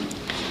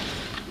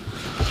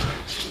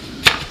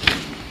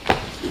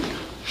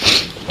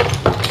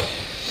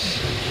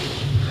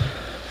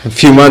A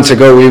few months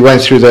ago, we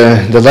went through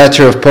the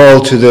letter of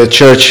Paul to the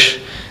church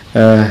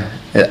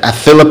at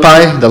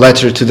Philippi, the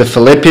letter to the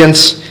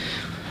Philippians,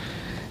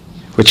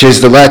 which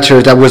is the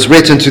letter that was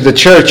written to the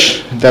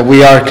church that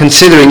we are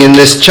considering in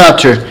this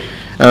chapter,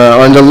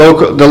 on the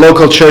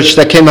local church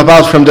that came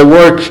about from the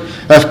work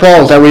of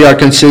Paul that we are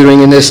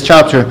considering in this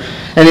chapter.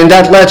 And in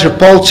that letter,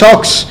 Paul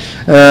talks,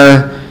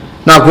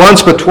 not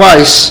once but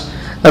twice,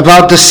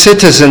 about the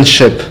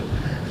citizenship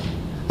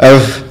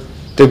of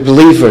the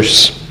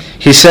believers.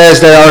 He says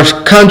that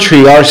our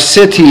country, our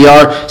city,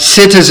 our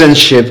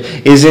citizenship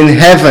is in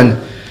heaven,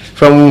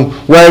 from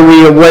where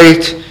we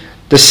await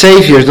the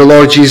Savior, the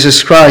Lord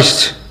Jesus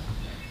Christ.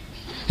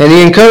 And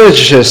he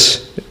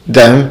encourages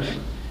them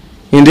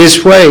in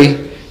this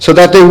way so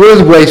that they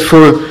would wait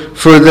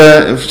so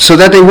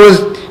that they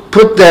would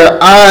put their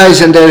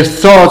eyes and their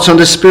thoughts on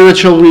the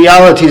spiritual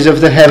realities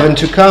of the heaven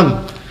to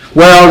come,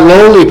 where our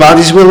lowly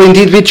bodies will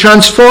indeed be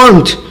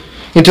transformed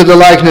into the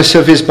likeness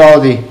of his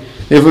body,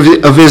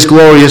 of his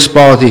glorious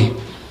body.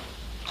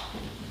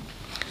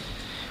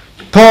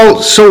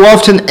 Paul so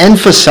often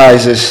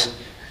emphasizes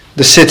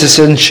the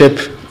citizenship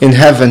in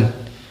heaven.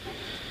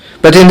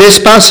 But in this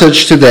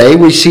passage today,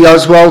 we see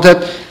as well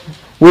that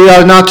we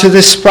are not to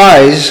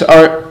despise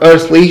our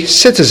earthly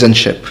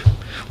citizenship.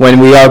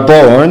 When we are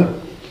born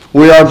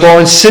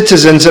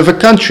citizens of a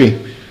country,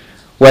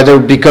 whether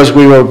because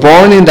we were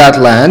born in that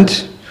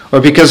land or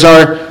because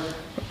our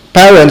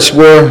parents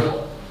were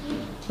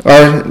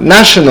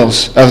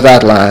nationals of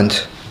that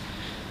land.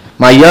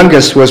 My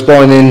youngest was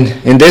born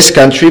in this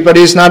country, but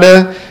he's not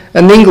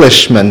an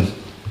Englishman.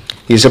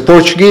 He's a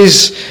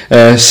Portuguese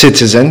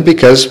citizen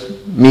because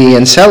me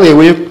and Celia,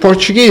 we're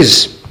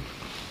Portuguese.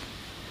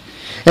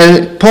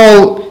 And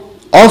Paul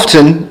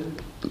often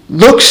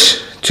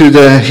looks to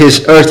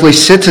his earthly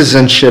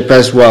citizenship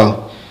as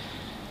well.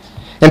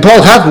 And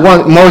Paul had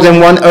more than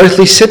one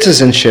earthly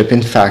citizenship,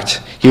 in fact.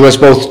 He was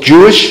both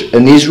Jewish,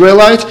 an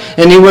Israelite,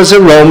 and he was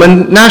a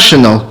Roman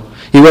national.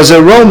 He was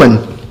a Roman.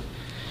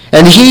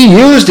 And he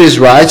used his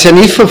rights and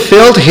he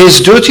fulfilled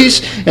his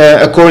duties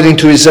according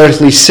to his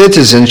earthly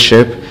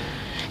citizenship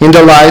in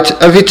the light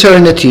of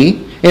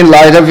eternity, in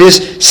light of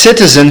his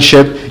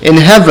citizenship in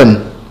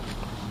heaven.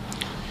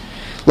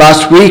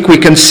 Last week we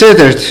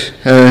considered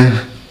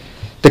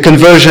the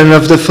conversion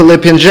of the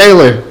Philippian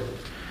jailer,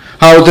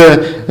 how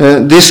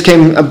this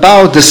came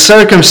about, the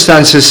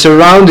circumstances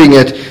surrounding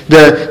it,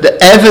 the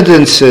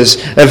evidences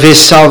of his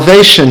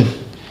salvation,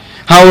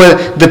 how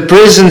the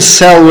prison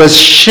cell was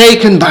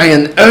shaken by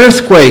an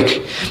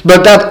earthquake.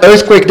 But that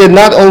earthquake did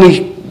not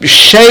only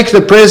shake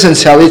the prison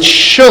cell, it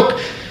shook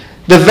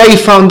the very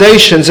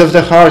foundations of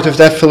the heart of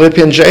that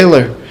Philippian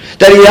jailer.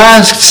 That he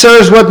asked,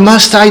 "Sirs, what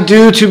must I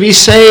do to be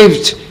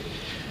saved?"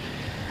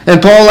 And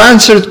Paul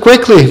answered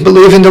quickly,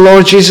 "Believe in the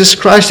Lord Jesus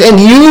Christ, and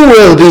you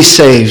will be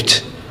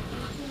saved."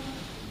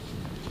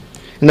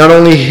 Not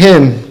only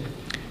him,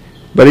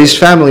 but his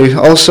family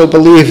also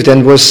believed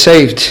and was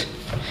saved.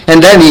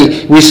 And then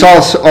we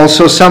saw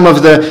also some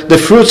of the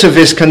fruits of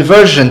his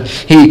conversion.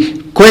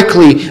 He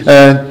quickly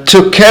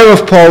took care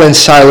of Paul and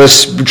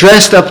Silas,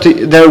 dressed up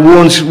their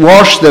wounds,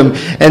 washed them,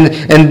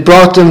 and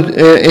brought them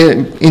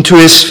into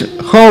his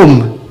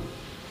home.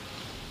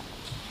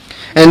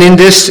 And in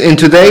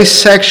today's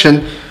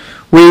section,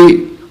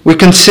 we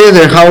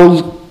consider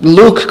how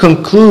Luke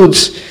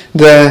concludes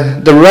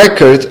the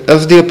record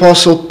of the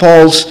Apostle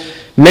Paul's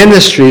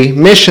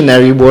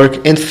missionary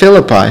work in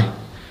Philippi.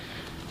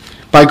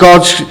 By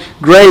God's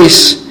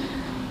grace,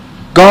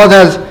 God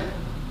had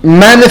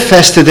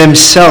manifested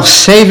himself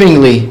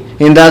savingly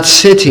in that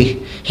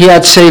city. He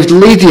had saved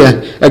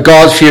Lydia, a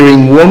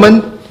God-fearing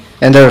woman,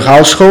 and her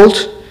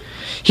household.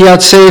 He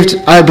had saved,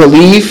 I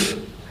believe,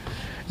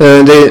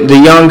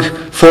 the young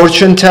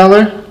fortune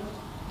teller.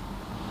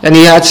 And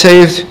he had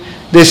saved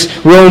this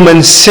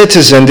Roman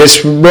citizen,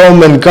 this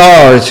Roman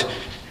guard,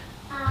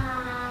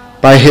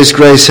 by his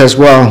grace as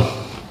well.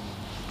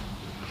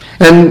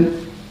 And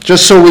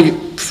just so we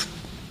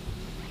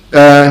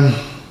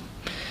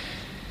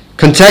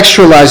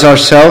contextualize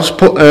ourselves,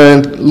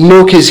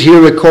 Luke is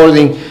here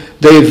recording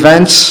the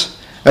events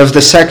of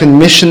the second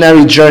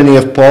missionary journey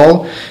of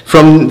Paul.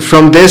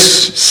 From this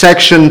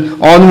section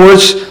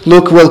onwards,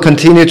 Luke will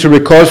continue to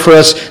record for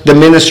us the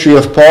ministry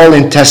of Paul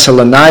in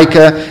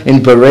Thessalonica,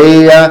 in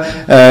Berea,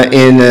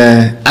 in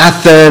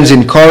Athens,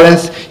 in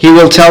Corinth. He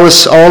will tell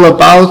us all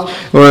about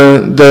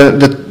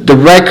the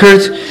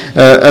record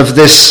of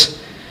this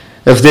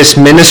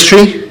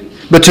ministry.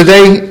 But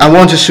today, I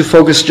want us to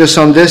focus just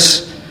on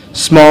this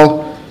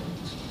small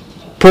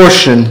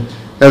portion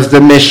of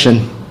the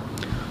mission.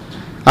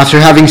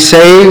 After having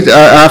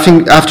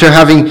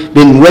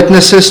been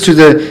witnesses to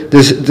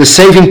the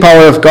saving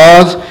power of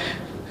God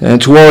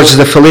towards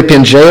the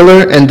Philippian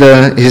jailer and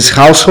his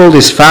household,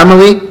 his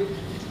family,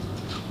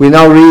 we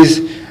now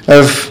read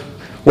of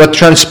what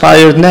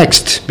transpired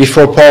next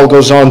before Paul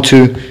goes on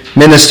to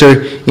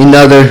minister in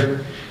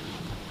other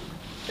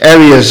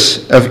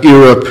areas of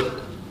Europe.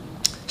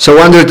 So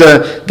under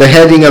the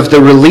heading of the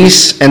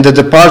release and the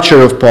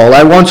departure of Paul,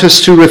 I want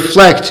us to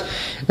reflect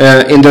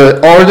in the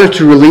order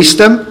to release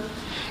them,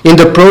 in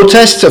the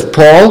protests of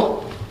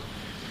Paul,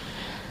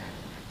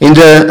 in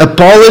the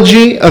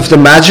apology of the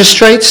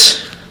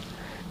magistrates,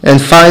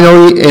 and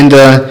finally in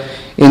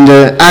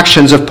the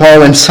actions of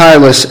Paul and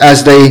Silas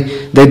as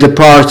they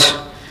depart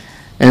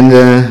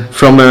and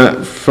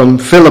from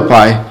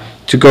Philippi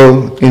to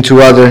go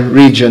into other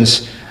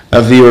regions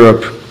of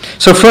Europe.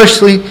 So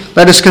firstly,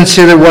 let us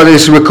consider what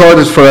is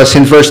recorded for us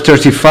in verse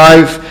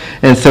 35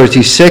 and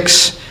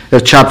 36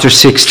 of chapter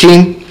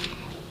 16.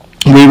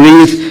 We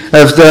read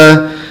of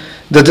the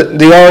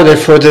order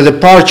for the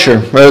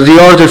departure, or the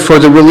order for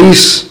the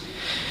release.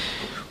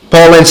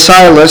 Paul and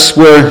Silas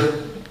were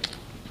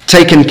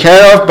taken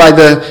care of by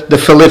the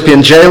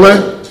Philippian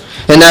jailer.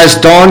 And as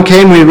dawn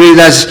came, we read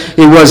as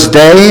it was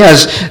day,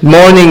 as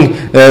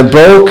morning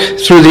broke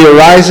through the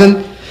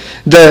horizon,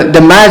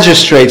 the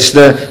magistrates,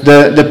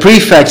 the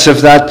prefects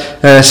of that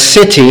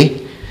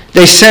city,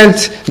 they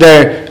sent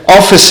their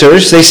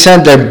officers, they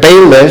sent their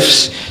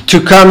bailiffs to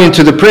come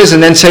into the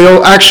prison and say,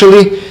 oh,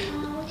 actually,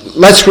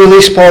 let's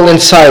release Paul and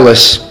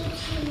Silas.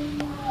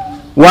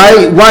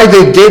 Why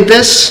they did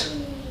this,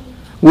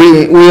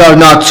 we are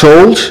not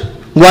told.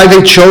 Why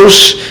they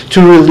chose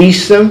to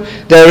release them,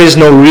 there is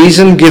no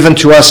reason given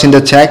to us in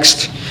the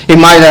text. It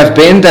might have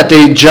been that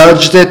they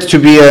judged it to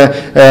be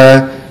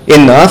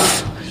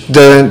enough,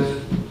 the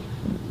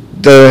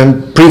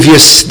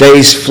previous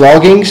day's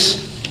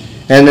floggings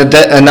and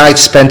a night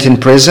spent in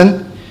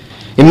prison.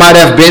 It might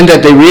have been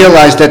that they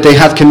realized that they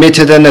had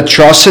committed an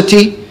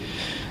atrocity,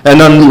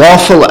 an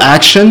unlawful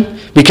action,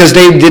 because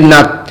they did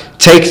not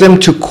take them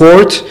to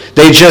court.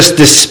 They just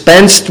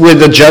dispensed with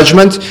the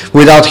judgment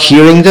without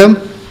hearing them.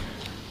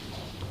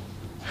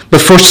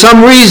 But for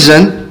some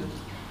reason,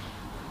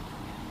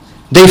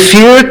 they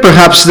feared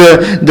perhaps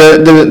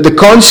the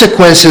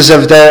consequences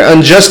of their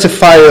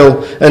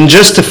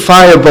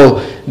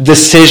unjustifiable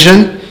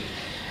decision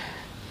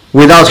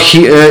without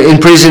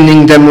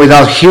imprisoning them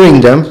without hearing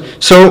them.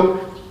 So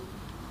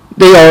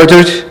they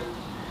ordered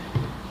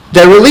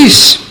their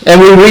release.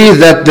 And we read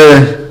that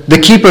the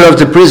keeper of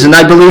the prison,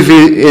 I believe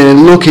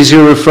Luke is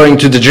here referring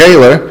to the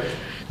jailer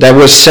that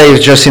was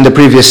saved just in the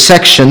previous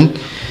section.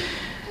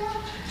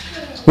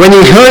 When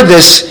he heard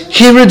this,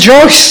 he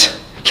rejoiced.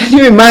 Can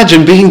you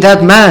imagine being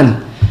that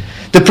man?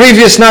 The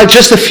previous night,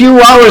 just a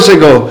few hours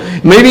ago,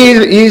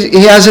 maybe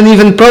he hasn't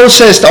even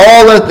processed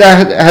all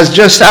that has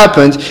just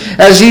happened.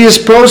 As he is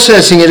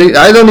processing it,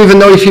 I don't even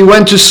know if he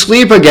went to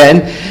sleep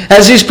again.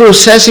 As he's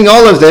processing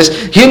all of this,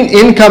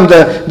 in come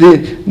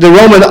the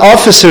Roman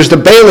officers, the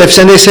bailiffs,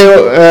 and they say,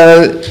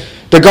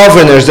 the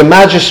governors, the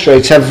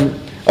magistrates have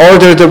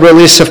ordered the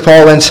release of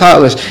Paul and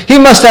Silas. He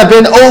must have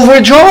been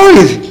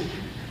overjoyed.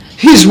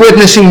 He's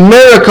witnessing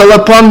miracle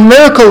upon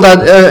miracle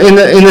that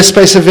in the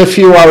space of a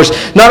few hours.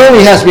 Not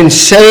only has been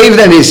saved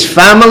and his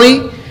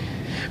family,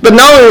 but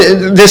now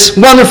this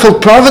wonderful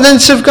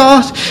providence of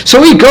God.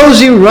 So he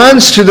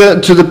runs to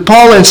the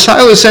Paul and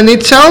Silas, and he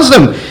tells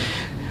them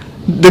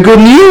the good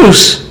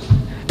news.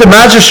 The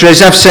magistrates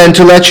have sent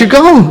to let you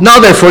go. Now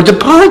therefore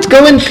depart,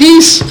 go in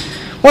peace.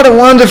 What a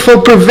wonderful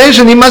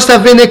provision. He must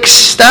have been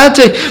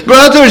ecstatic.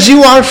 Brothers,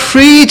 you are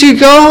free to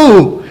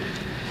go.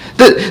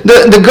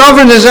 The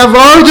governors have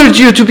ordered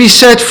you to be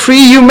set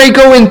free. You may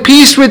go in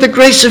peace with the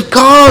grace of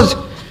God.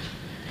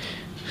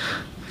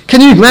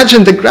 Can you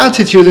imagine the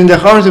gratitude in the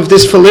heart of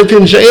this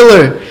Philippian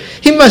jailer?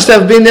 He must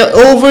have been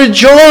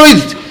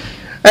overjoyed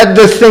at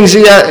the things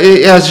he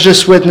has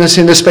just witnessed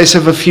in the space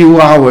of a few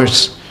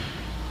hours.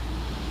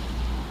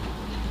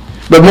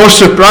 But more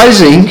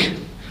surprising,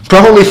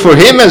 probably for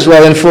him as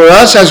well and for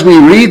us as we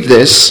read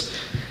this,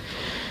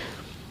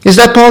 is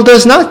that Paul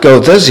does not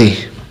go, does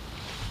he?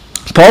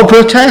 Paul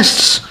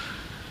protests.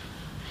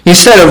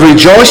 Instead of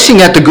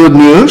rejoicing at the good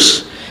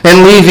news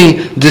and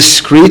leaving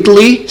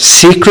discreetly,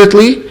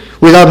 secretly,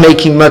 without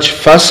making much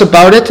fuss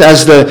about it,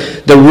 as the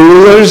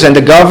rulers and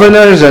the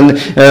governors and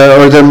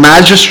or the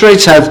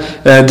magistrates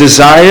have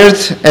desired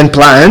and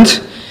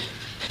planned,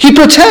 he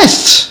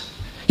protests.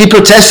 He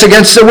protests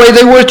against the way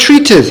they were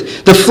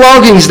treated, the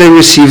floggings they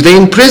received, the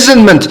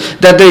imprisonment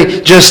that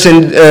they just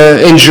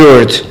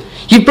endured.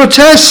 He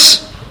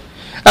protests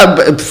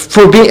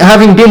for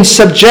having been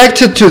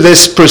subjected to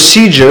this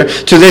procedure,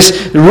 to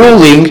this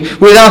ruling,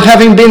 without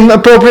having been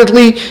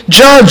appropriately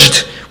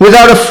judged,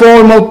 without a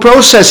formal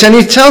process. And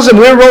he tells them,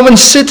 we're Roman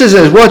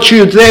citizens. What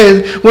you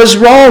did was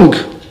wrong.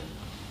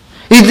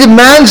 He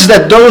demands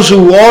that those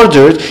who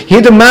ordered,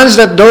 he demands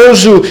that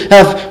those who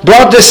have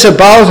brought this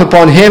about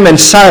upon him and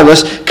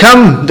Silas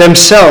come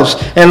themselves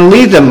and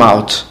lead them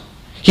out.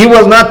 He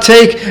will not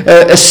take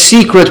a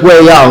secret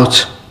way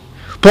out.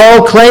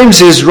 Paul claims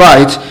his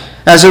right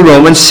as a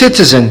Roman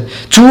citizen.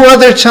 2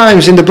 other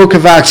times in the book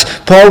of Acts,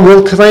 Paul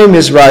will claim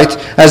his right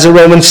as a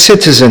Roman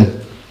citizen.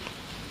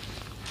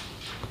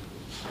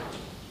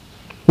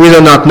 We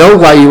do not know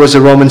why he was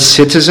a Roman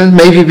citizen.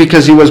 Maybe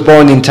because he was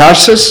born in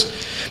Tarsus.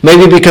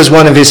 Maybe because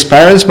one of his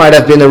parents might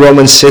have been a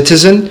Roman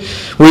citizen.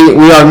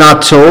 We are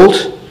not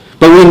told.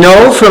 But we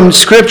know from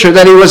Scripture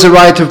that he was a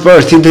right of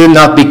birth. He did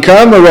not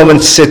become a Roman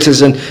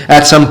citizen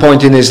at some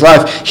point in his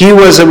life. He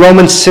was a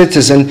Roman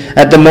citizen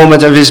at the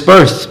moment of his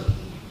birth.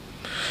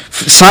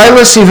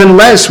 Silas even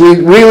less.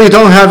 We really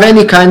don't have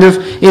any kind of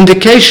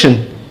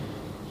indication.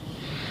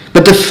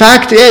 But the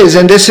fact is,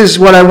 and this is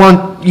what I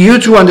want you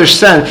to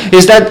understand,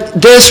 is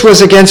that this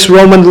was against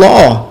Roman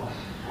law.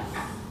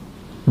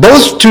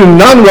 Both to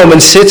non-Roman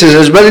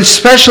citizens, but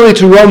especially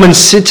to Roman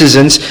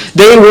citizens,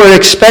 they were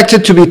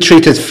expected to be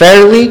treated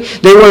fairly.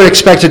 They were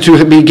expected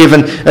to be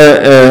given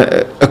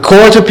a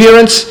court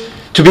appearance,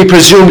 to be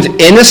presumed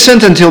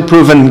innocent until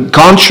proven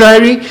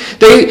contrary.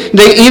 They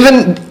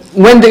even,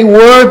 when they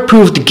were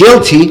proved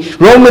guilty,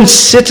 Roman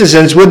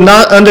citizens would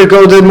not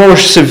undergo the more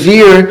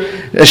severe,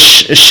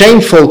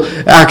 shameful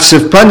acts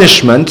of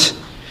punishment.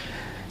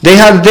 They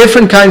had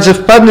different kinds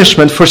of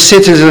punishment for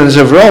citizens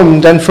of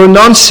Rome than for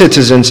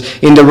non-citizens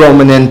in the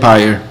Roman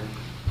Empire.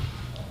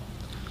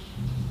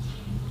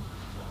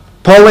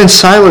 Paul and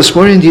Silas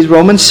were indeed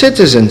Roman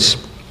citizens.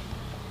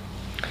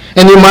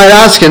 And you might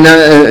ask, and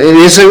it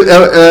is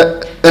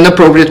an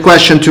appropriate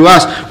question to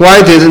ask,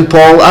 why didn't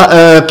Paul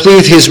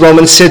plead his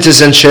Roman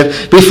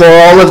citizenship before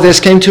all of this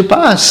came to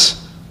pass?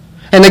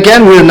 And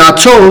again, we're not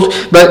told,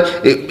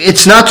 but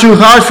it's not too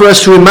hard for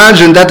us to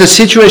imagine that the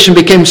situation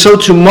became so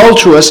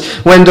tumultuous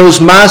when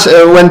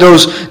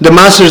the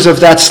masters of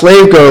that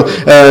slave girl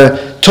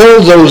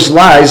told those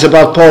lies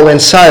about Paul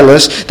and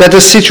Silas, that the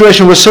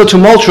situation was so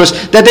tumultuous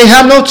that they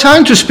had no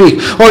time to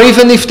speak. Or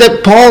even if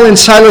that Paul and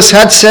Silas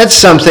had said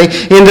something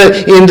in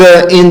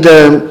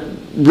the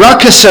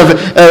ruckus of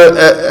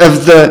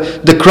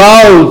the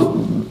crowd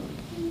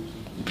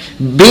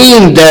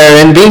being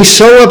there and being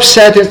so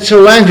upset and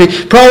so angry,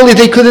 probably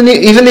they couldn't,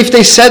 even if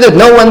they said it,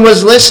 no one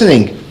was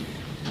listening.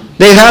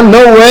 They had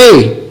no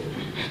way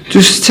to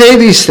say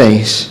these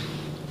things.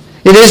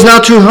 It is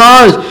not too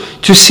hard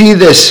to see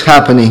this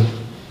happening.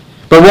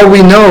 But what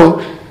we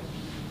know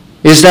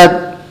is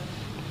that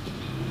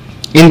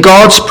in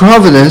God's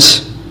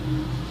providence,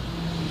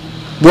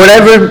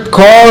 whatever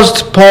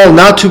caused Paul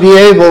not to be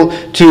able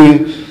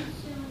to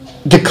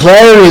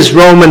declare his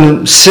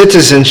Roman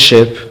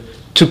citizenship,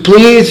 to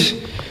plead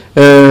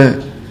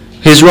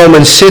his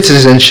Roman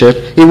citizenship,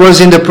 it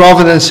was in the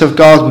providence of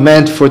God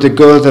meant for the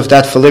good of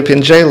that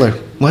Philippian jailer,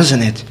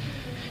 wasn't it?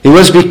 It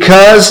was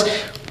because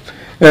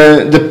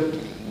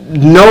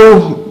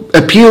no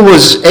appeal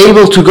was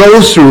able to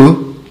go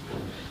through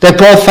that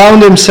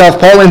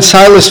Paul and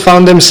Silas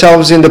found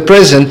themselves in the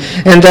prison,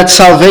 and that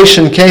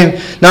salvation came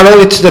not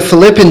only to the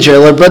Philippian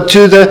jailer, but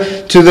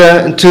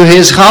to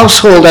his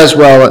household as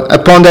well,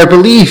 upon their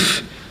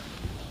belief.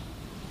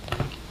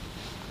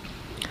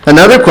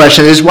 Another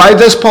question is, why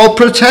does Paul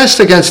protest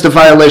against the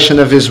violation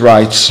of his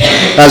rights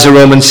as a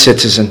Roman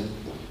citizen,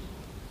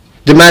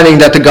 demanding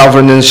that the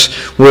governors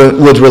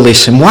would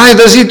release him? Why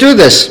does he do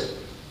this?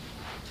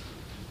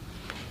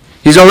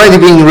 He's already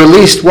being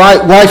released.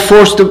 Why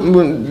force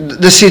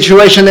the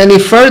situation any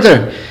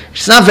further?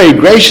 It's not very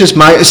gracious.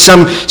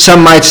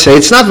 Some might say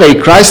it's not very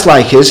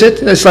Christ-like, is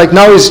it? It's like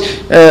now he's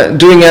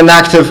doing an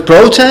act of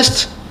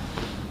protest.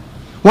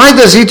 Why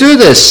does he do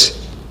this?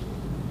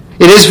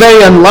 It is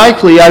very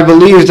unlikely, I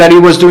believe, that he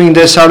was doing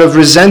this out of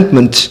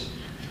resentment.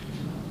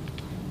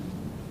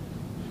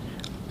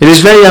 It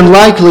is very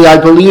unlikely, I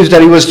believe,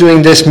 that he was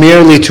doing this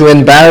merely to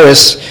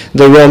embarrass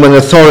the Roman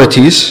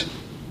authorities.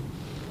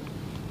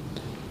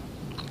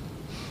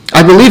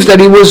 I believe that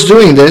he was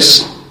doing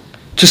this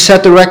to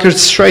set the record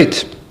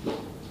straight.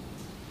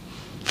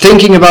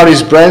 Thinking about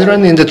his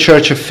brethren in the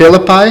church of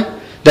Philippi,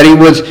 that he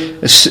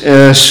would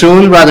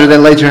soon, rather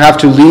than later, have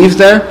to leave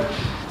there.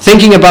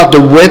 Thinking about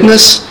the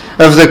witness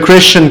of the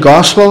Christian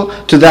gospel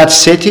to that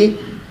city,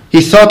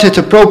 he thought it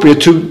appropriate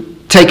to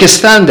take a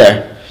stand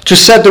there, to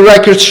set the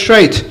record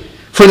straight.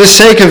 For the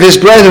sake of his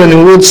brethren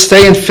who would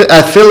stay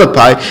at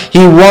Philippi,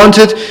 he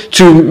wanted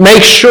to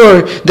make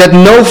sure that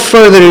no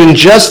further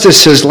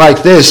injustices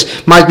like this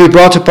might be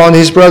brought upon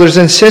his brothers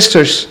and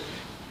sisters.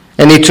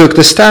 And he took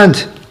the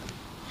stand.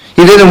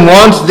 He didn't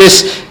want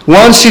this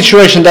one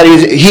situation that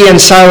he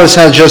and Silas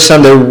had just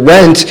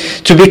underwent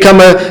to become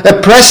a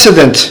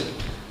precedent,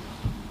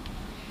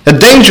 a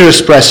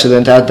dangerous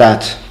precedent at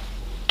that,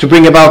 to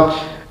bring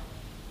about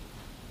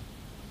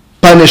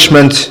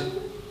punishment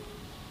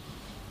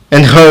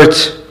and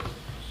hurt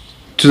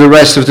to the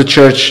rest of the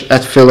church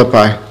at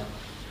Philippi.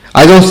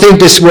 I don't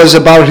think this was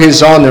about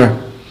his honor.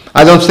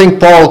 I don't think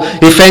Paul,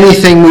 if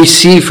anything we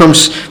see from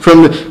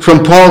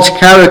Paul's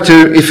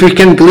character, if we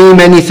can glean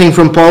anything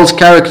from Paul's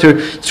character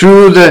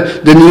through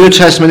the New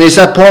Testament, is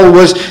that Paul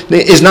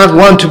is not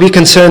one to be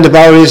concerned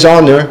about his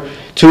honor,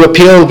 to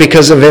appeal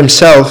because of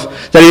himself.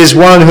 That he is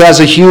one who has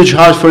a huge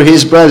heart for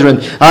his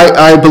brethren.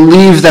 I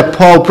believe that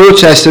Paul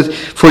protested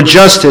for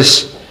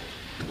justice,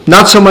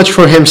 not so much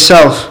for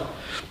himself,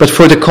 but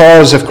for the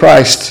cause of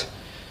Christ,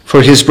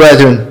 for his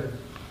brethren.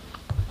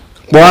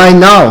 Why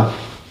now?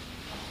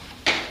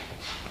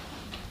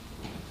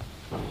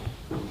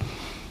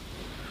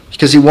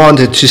 Because he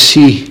wanted to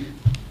see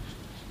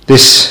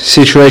this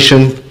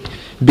situation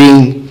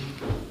being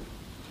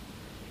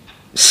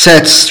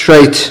set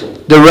straight,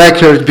 the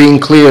record being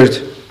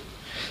cleared.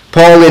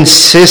 Paul was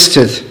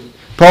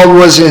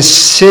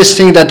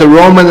insisting that the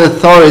Roman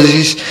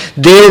authorities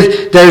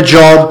did their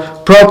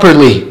job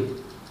properly.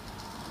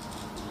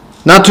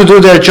 Not to do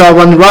their job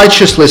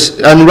unrighteously,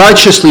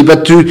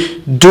 but to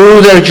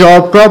do their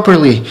job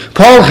properly.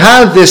 Paul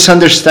had this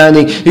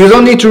understanding. You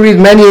don't need to read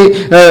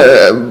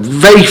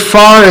very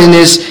far in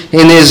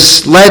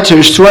his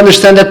letters to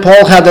understand that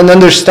Paul had an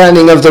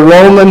understanding of the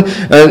Roman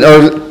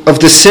or of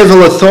the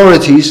civil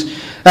authorities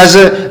as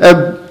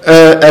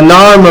an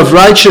arm of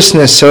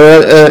righteousness,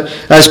 or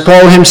as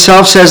Paul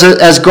himself says,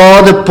 as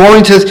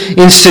God-appointed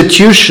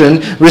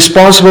institution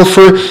responsible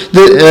for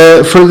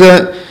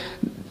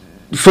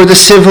the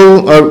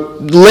civil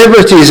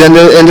liberties and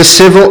the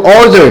civil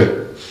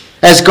order,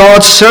 as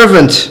God's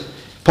servant,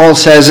 Paul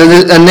says,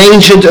 an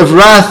agent of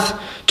wrath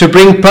to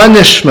bring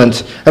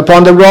punishment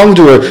upon the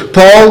wrongdoer.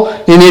 Paul,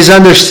 in his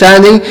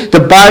understanding, the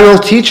Bible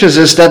teaches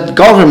us that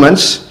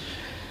governments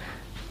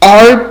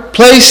are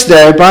placed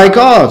there by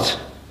God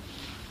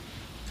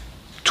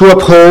to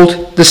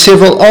uphold the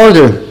civil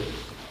order.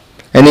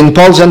 And in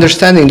Paul's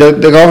understanding,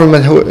 the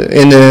government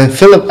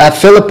at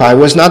Philippi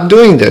was not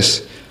doing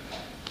this.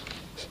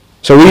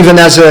 So even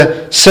as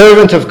a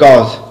servant of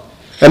God,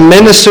 a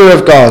minister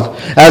of God,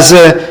 as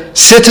a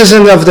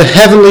citizen of the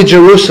heavenly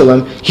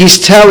Jerusalem, he's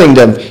telling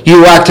them,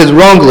 you acted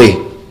wrongly.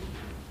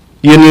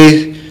 You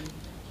need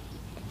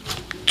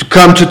to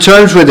come to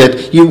terms with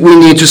it. We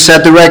need to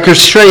set the record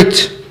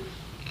straight.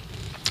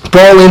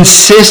 Paul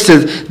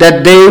insisted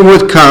that they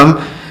would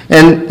come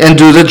and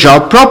do the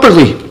job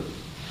properly.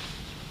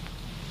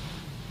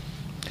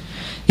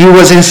 He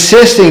was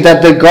insisting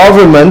that the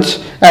government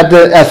at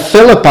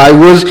Philippi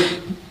would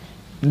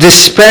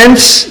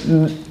dispense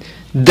with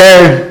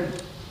their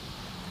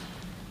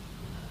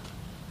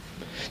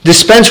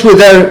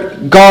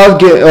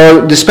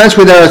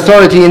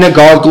authority in a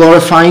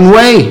God-glorifying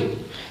way.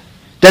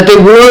 That they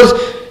would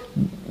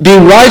be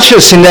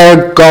righteous in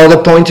their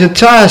God-appointed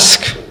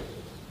task.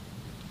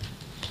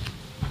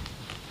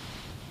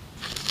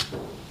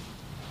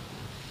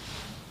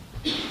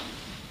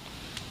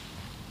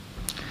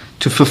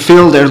 To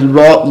fulfill their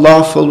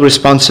lawful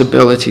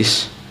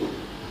responsibilities.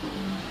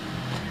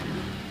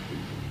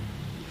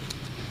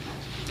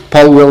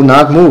 Paul will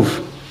not move.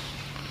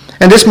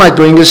 And this might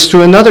bring us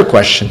to another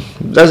question,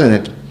 doesn't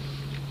it?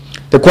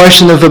 The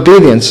question of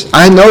obedience.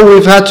 I know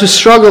we've had to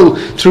struggle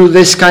through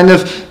this kind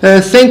of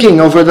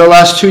thinking over the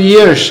last 2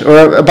 years,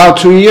 or about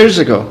 2 years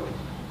ago.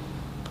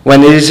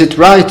 When is it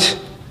right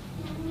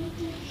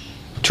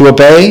to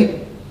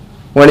obey?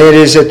 When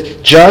is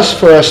it just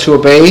for us to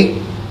obey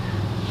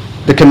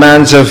the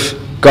commands of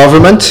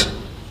government?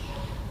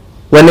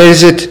 When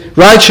is it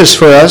righteous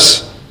for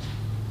us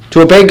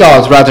to obey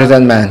God rather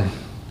than man?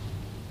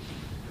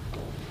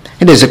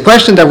 It is a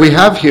question that we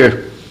have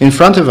here in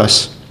front of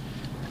us.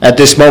 At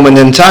this moment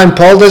in time,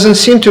 Paul doesn't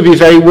seem to be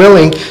very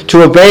willing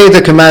to obey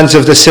the commands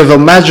of the civil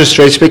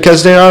magistrates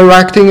because they are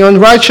acting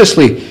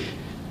unrighteously.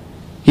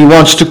 He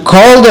wants to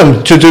call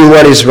them to do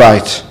what is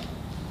right.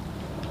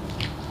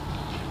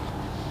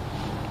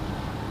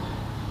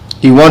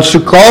 He wants to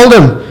call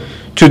them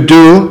to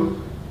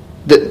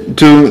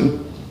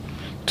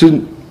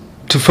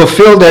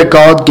fulfill their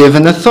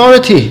God-given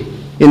authority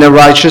in a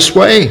righteous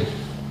way.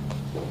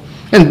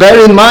 And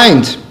bear in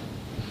mind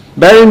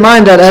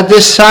that at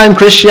this time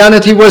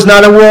Christianity was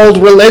not a world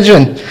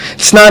religion.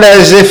 It's not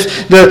as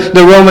if the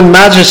Roman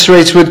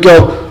magistrates would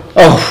go,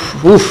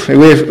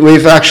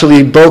 we've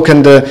actually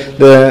broken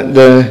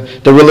the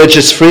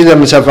religious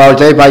freedoms of our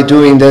day by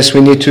doing this.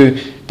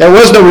 There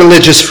was no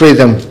religious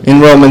freedom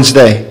in Romans'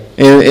 day,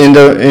 in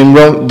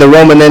the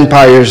Roman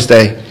Empire's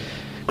day.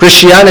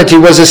 Christianity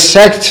was a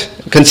sect,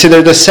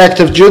 considered a sect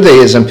of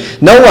Judaism.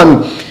 No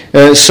one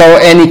saw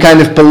any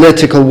kind of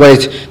political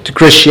weight to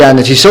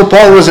Christianity. So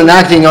Paul wasn't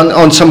acting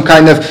on some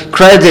kind of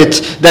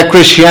credit that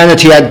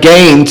Christianity had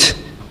gained.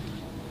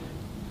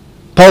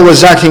 Paul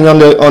was acting on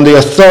the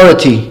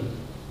authority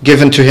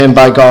given to him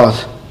by God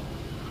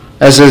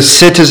as a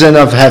citizen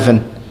of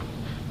heaven.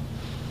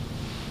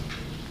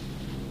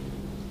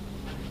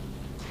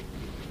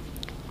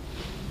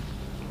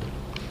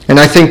 And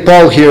I think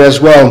Paul here as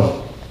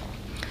well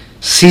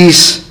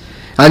sees,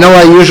 I know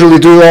I usually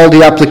do all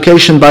the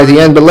application by the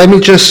end, but let me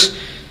just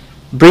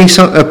bring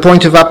a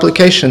point of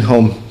application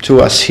home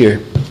to us here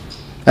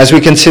as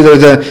we consider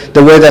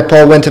the way that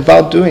Paul went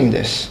about doing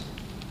this.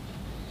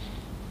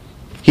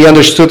 He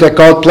understood that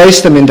God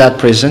placed him in that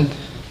prison,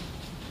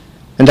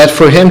 and that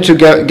for him to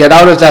get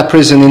out of that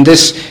prison in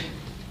this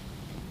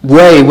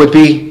way would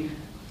be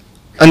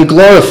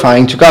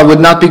unglorifying to God, would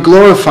not be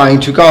glorifying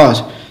to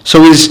God.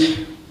 So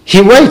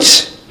he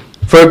waits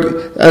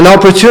for an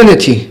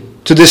opportunity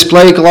to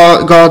display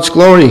God's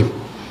glory.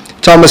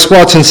 Thomas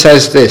Watson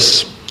says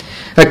this: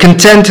 a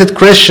contented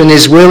Christian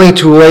is willing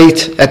to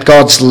wait at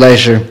God's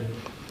leisure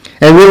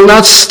and will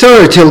not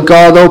stir till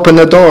God open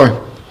the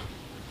door.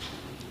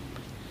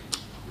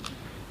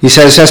 He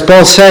says, as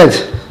Paul said,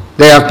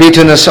 they have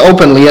beaten us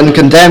openly and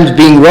condemned,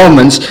 being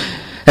Romans,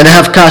 and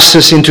have cast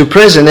us into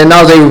prison, and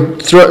now they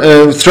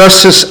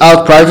thrust us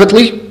out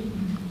privately?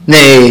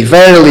 Nay,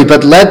 verily,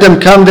 but let them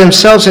come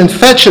themselves and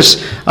fetch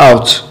us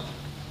out.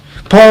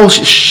 Paul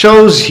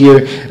shows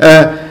here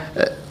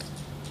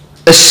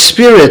a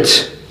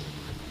spirit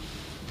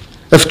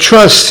of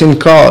trust in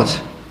God.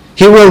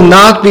 He will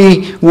not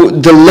be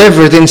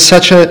delivered in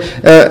such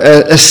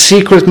a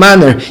secret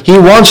manner. He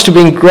wants to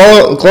bring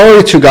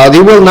glory to God.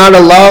 He will not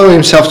allow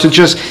himself to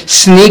just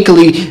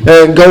sneakily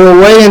go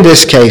away in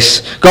this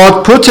case.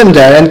 God put him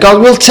there, and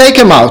God will take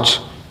him out.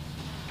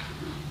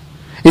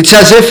 It's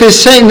as if he's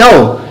saying,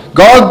 no,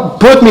 God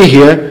put me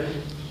here.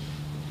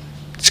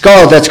 It's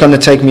God that's going to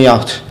take me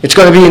out. It's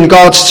going to be in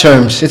God's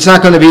terms. It's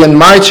not going to be in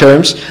my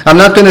terms. I'm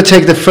not going to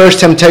take the first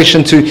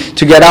temptation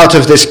to get out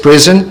of this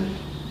prison.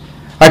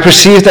 I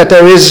perceive that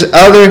there is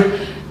other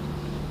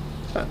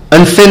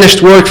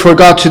unfinished work for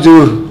God to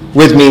do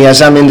with me as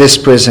I'm in this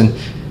prison.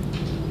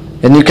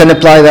 And you can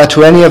apply that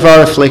to any of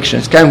our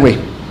afflictions, can't we?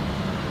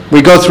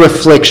 We go through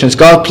afflictions.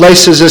 God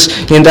places us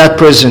in that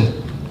prison.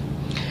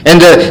 And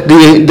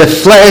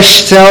the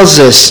flesh tells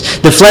us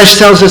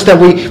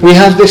that we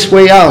have this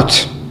way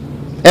out.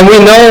 And we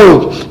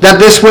know that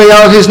this way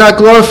out is not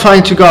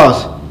glorifying to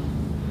God.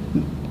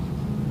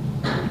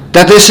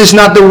 That this is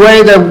not the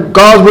way that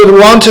God would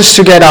want us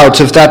to get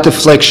out of that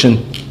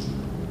affliction.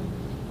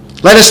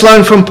 Let us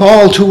learn from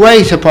Paul to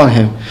wait upon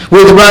him.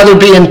 We'd rather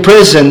be in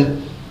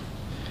prison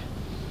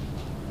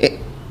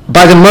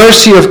by the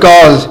mercy of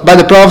God, by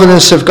the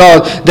providence of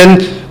God, than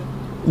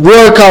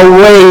work our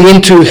way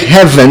into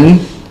heaven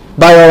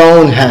by our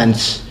own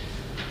hands.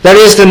 That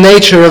is the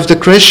nature of the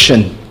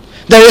Christian.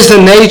 That is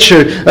the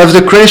nature of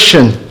the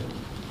Christian.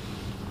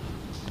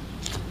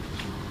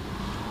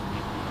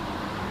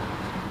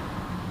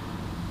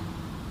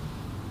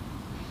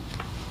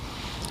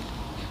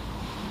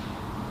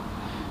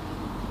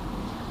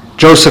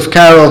 Joseph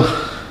Carroll,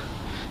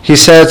 he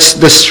says,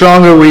 the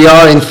stronger we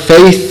are in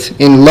faith,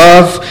 in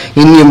love,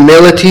 in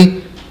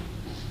humility,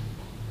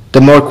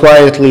 the more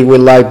quietly we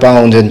lie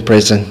bound in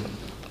prison.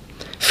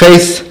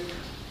 Faith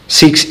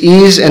seeks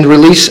ease and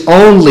release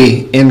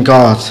only in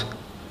God.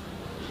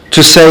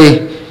 To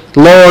say,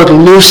 Lord,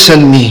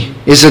 loosen me,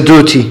 is a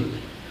duty.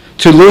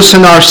 To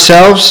loosen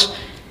ourselves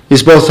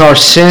is both our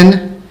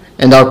sin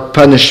and our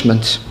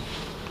punishment.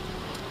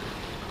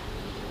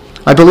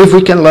 I believe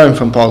we can learn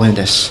from Paul in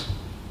this.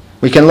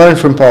 We can learn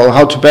from Paul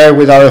how to bear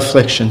with our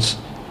afflictions.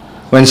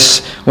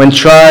 When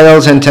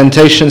trials and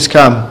temptations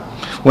come,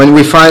 when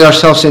we find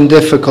ourselves in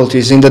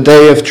difficulties, in the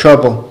day of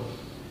trouble,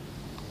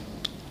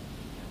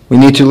 we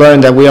need to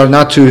learn that we are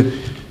not to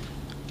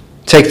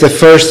take the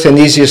first and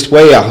easiest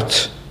way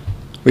out.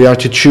 We are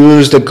to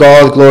choose the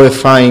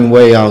God-glorifying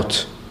way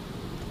out.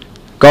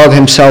 God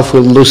himself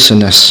will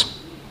loosen us.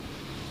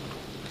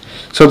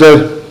 So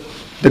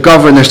the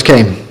governors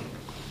came.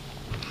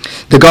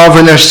 The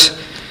governors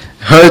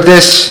heard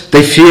this,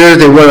 they feared,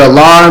 they were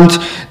alarmed,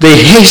 they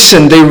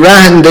hastened, they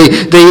ran,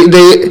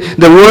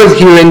 the word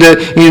here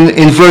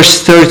in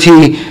verse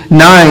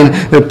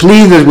 39,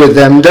 pleaded with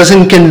them,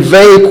 doesn't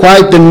convey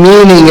quite the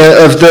meaning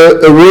of the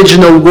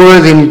original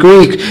word in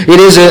Greek. It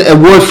is a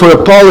word for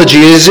apology.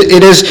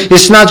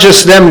 It's not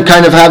just them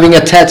kind of having a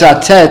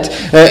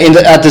tete-a-tete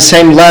at the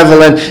same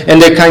level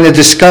and they're kind of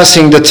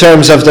discussing the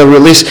terms of the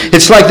release.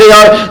 It's like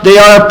they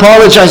are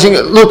apologizing.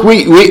 Look,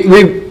 we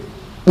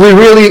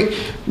really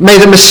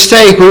made a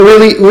mistake. We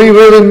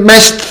really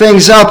messed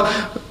things up.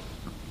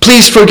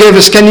 Please forgive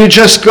us. Can you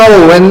just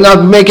go and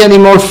not make any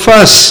more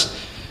fuss?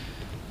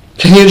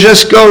 Can you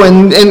just go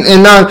and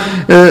not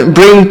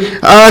bring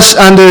us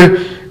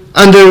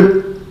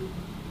under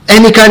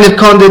any kind of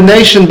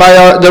condemnation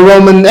by the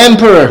Roman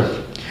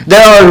emperor?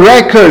 There are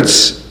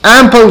records,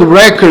 ample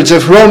records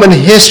of Roman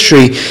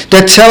history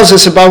that tells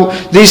us about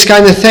these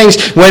kind of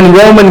things. When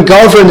Roman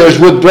governors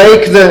would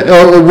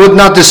or would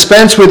not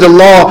dispense with the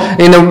law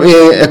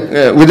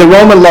with the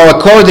Roman law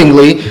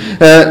accordingly,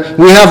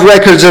 we have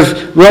records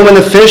of Roman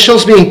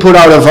officials being put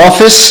out of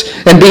office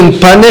and being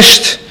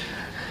punished.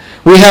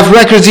 We have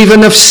records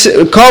even of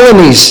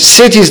colonies,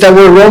 cities that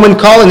were Roman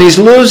colonies,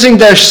 losing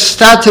their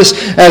status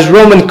as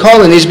Roman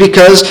colonies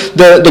because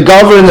the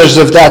governors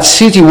of that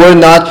city were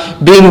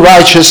not being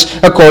righteous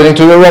according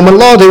to the Roman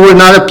law. They were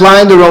not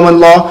applying the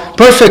Roman law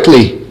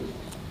perfectly.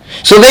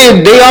 So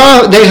they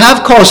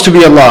have cause to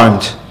be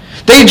alarmed.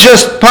 They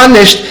just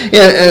punished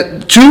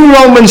 2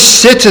 Roman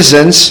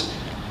citizens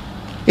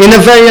in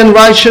a very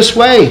unrighteous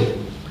way,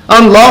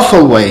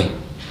 unlawful way.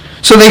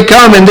 So they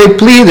come and they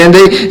plead and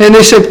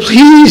they say,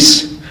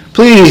 please,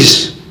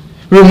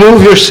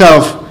 remove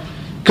yourself.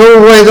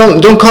 Go away.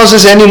 Don't cause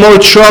us any more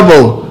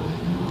trouble.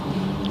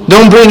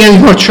 Don't bring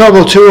any more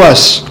trouble to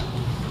us.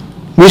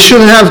 We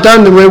shouldn't have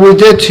done the way we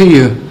did to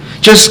you.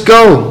 Just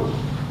go.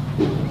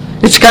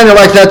 It's kind of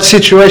like that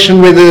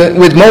situation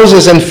with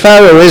Moses and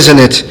Pharaoh, isn't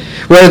it?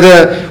 Where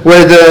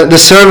the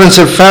servants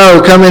of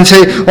Pharaoh come and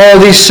say, all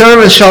these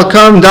servants shall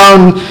come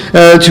down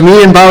to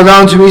me and bow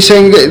down to me,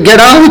 saying, get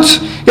out,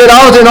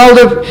 and all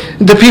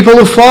the people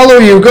who follow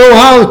you, go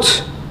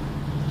out.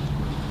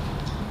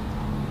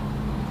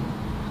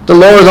 The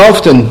Lord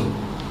often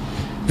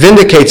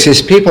vindicates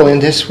his people in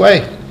this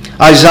way.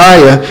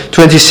 Isaiah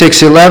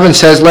 26:11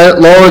 says,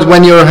 Lord,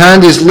 when your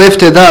hand is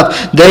lifted up,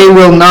 they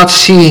will not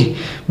see,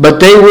 but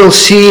they will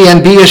see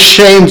and be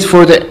ashamed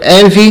for the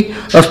envy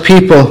of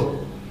people.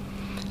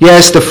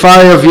 Yes, the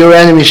fire of your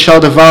enemies shall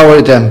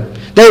devour them.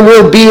 They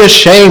will be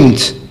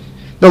ashamed.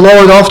 The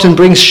Lord often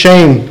brings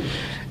shame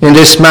in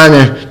this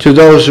manner to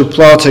those who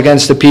plot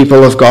against the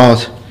people of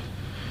God.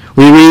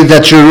 We read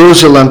that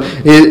Jerusalem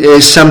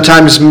is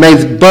sometimes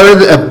made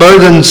a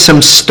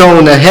burdensome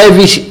stone, a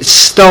heavy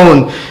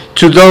stone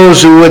to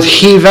those who would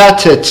heave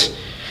at it.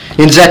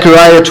 In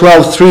Zechariah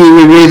 12:3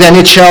 we read, and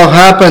it shall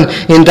happen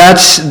in that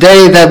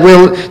day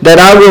that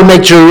I will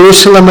make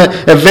Jerusalem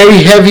a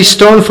very heavy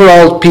stone for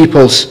all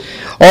peoples.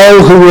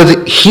 All who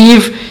would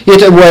heave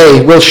it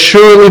away will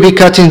surely be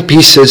cut in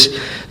pieces,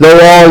 though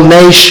all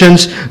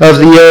nations of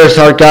the earth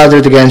are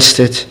gathered against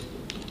it.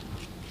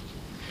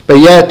 But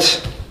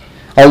yet,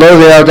 although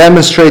they are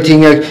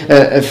demonstrating,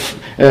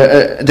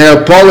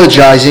 they're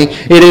apologizing,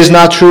 it is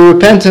not true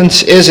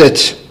repentance, is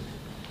it?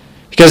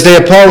 Because they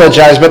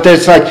apologize, but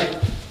it's like,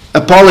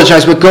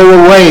 apologize, but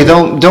go away.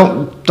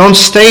 Don't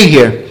stay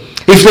here.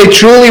 If they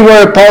truly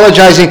were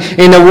apologizing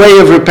in a way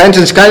of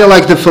repentance, kind of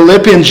like the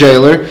Philippian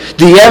jailer,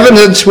 the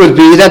evidence would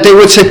be that they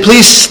would say,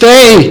 please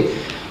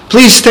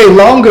stay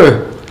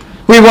longer.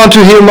 We want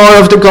to hear more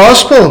of the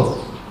gospel.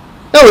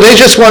 No, they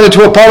just wanted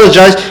to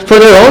apologize for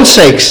their own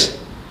sakes,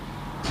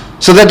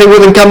 so that they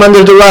wouldn't come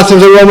under the wrath of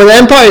the Roman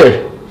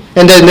Empire.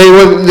 And then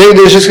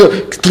they just go,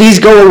 please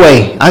go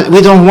away.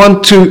 We don't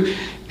want to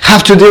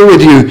have to deal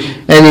with you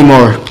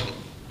anymore.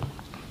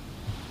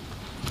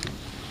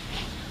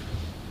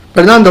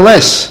 But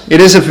nonetheless,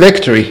 it is a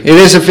victory. It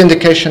is a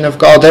vindication of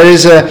God. There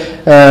is a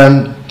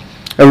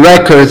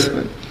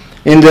record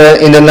in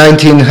the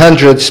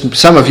 1900s.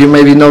 Some of you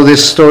maybe know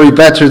this story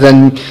better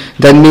than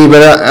me,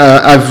 but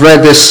I've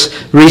read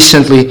this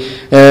recently.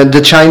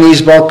 The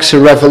Chinese Boxer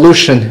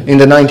Revolution in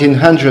the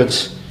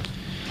 1900s.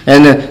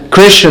 And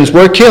Christians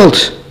were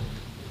killed.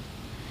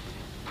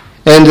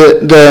 And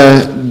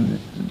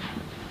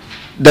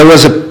there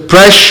was a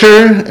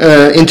pressure,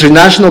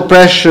 international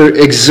pressure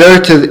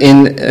exerted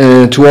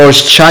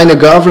towards China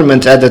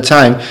government at the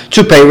time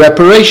to pay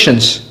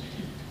reparations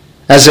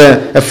as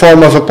a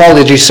form of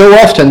apology. So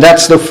often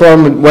that's the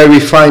form where we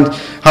find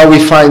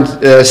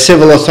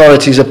civil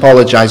authorities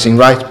apologizing,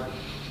 right?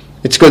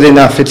 It's good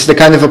enough. It's the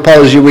kind of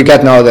apology we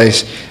get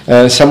nowadays.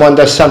 Someone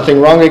does something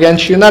wrong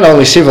against you, not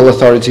only civil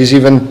authorities,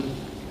 even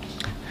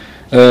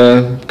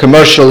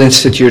commercial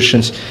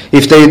institutions.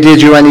 If they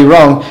did you any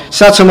wrong,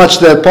 it's not so much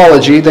the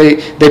apology.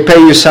 They pay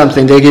you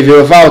something. They give you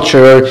a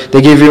voucher, or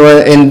they give you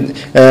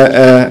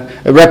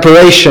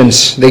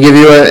reparations. They give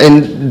you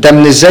an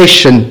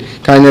indemnization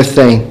kind of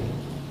thing.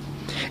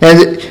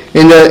 And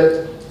in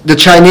the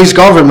Chinese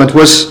government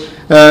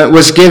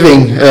was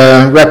giving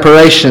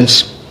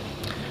reparations.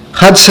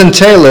 Hudson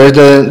Taylor,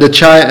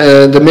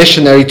 the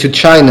missionary to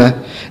China,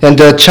 and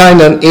the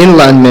China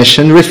Inland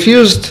Mission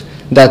refused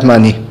that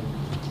money.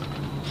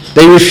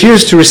 They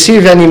refused to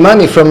receive any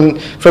money from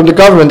the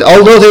government,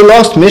 although they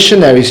lost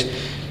missionaries.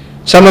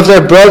 Some of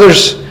their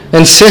brothers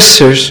and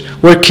sisters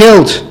were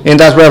killed in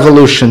that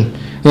revolution,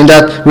 in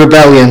that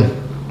rebellion.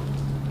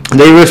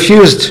 They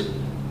refused,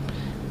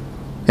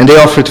 and they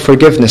offered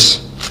forgiveness.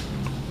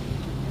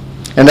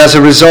 And as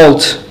a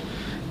result,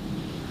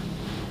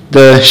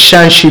 the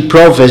Shanxi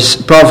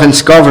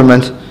province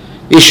government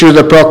issued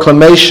a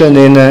proclamation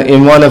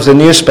in one of the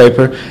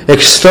newspapers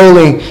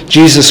extolling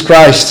Jesus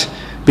Christ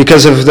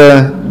because of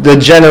the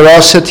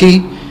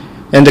generosity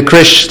and the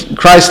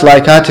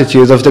Christ-like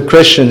attitude of the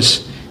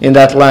Christians in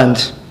that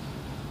land,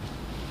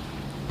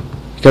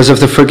 because of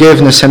the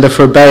forgiveness and the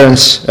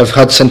forbearance of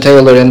Hudson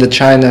Taylor and the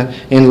China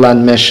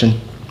Inland Mission.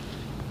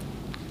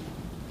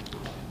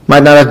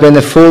 Might not have been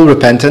a full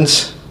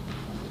repentance,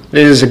 but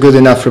it is a good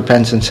enough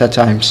repentance at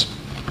times.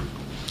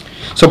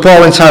 So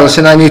Paul and Silas,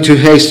 and I need to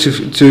haste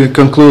to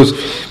conclude,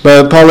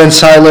 but Paul and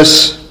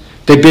Silas,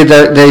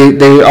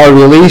 they are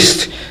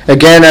released.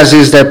 Again, as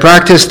is their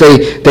practice,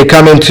 they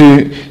come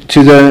into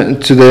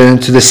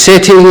the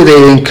city.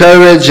 They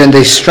encourage and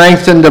they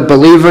strengthen the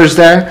believers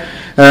there.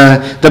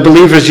 The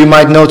believers, you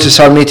might notice,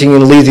 are meeting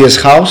in Lydia's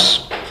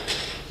house.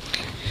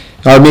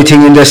 Are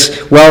meeting in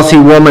this wealthy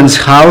woman's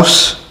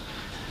house.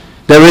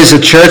 There is a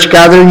church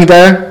gathering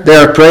there. They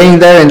are praying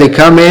there, and they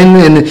come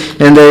in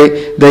and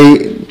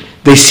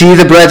they see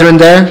the brethren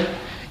there.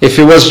 If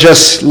it was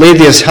just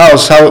Lydia's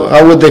house,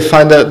 how would they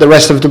find the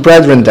rest of the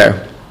brethren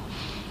there?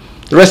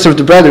 The rest of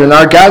the brethren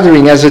are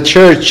gathering as a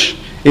church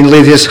in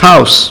Lydia's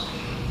house.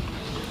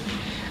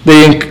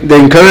 They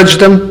encouraged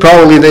them.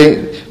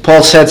 Probably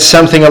Paul said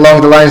something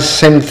along the lines,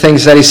 same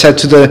things that he said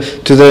to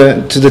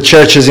the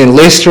churches in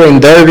Lystra, in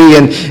Derbe,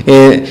 and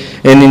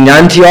in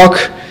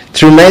Antioch.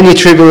 Through many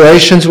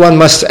tribulations one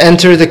must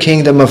enter the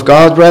kingdom of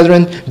God,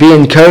 brethren. Be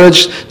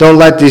encouraged. Don't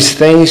let these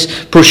things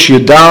push you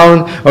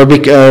down or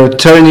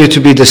turn you to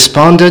be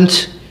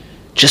despondent.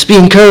 Just be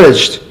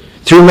encouraged.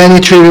 Through many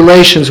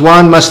tribulations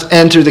one must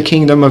enter the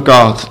kingdom of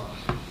God.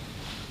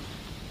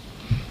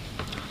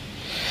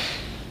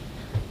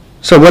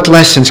 So what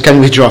lessons can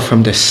we draw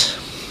from this?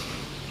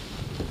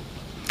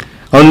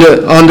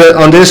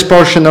 On this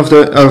portion of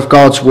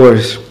God's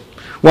word,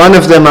 one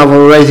of them I've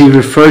already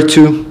referred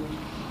to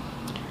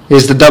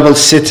is the double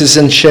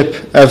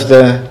citizenship of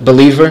the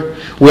believer.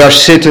 We are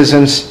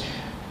citizens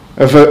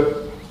of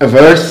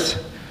earth.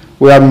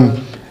 We are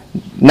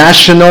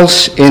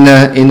nationals in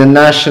a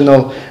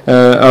national,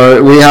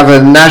 or we have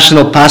a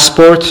national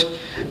passport.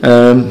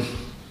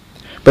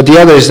 But the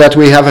other is that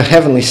we have a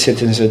heavenly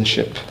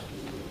citizenship.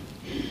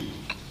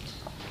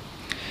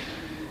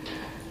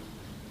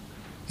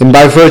 And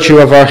by virtue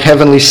of our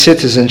heavenly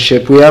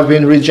citizenship, we have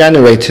been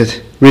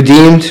regenerated,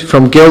 redeemed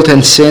from guilt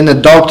and sin,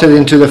 adopted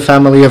into the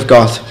family of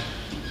God.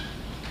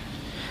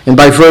 And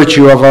by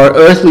virtue of our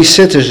earthly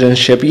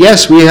citizenship,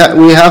 yes, we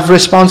have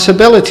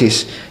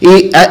responsibilities,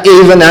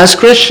 even as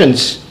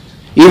Christians,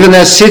 even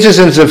as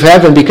citizens of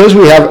heaven. Because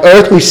we have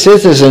earthly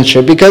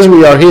citizenship, because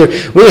we are here,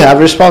 we have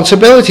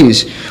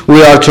responsibilities.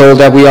 We are told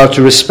that we are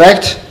to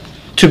respect,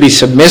 to be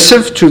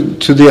submissive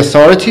to the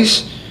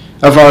authorities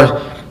of our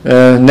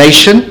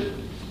nation.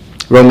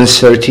 Romans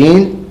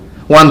 13,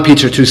 1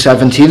 Peter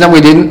 2:17, and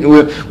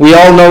we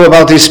all know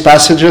about these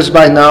passages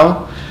by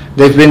now.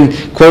 They've been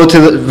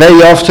quoted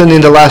very often in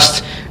the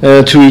last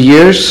 2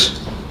 years.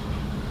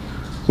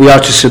 We are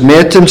to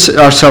submit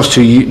ourselves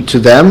to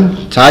them.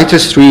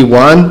 Titus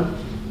 3:1.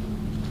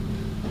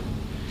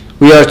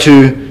 We are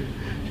to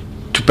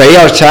pay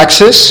our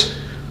taxes.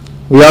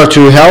 We are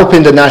to help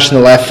in the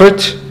national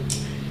effort.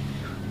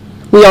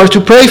 We are to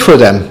pray for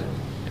them.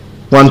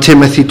 1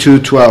 Timothy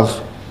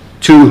 2:12.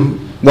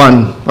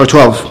 2:1 or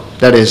 12,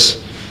 that is.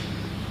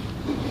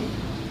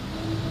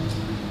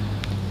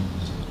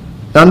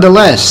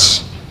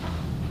 Nonetheless,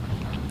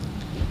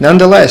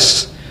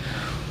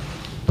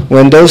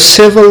 when those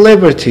civil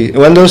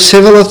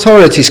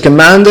authorities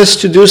command us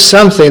to do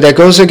something that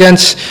goes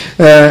against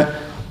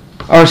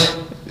our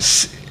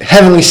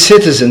heavenly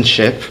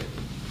citizenship,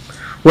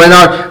 when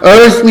our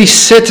earthly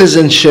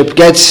citizenship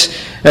gets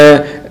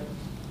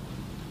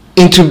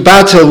into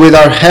battle with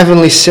our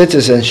heavenly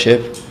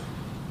citizenship,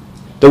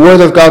 the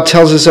Word of God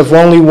tells us of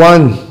only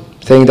one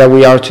thing that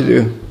we are to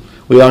do.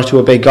 We are to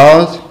obey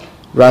God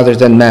rather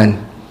than man.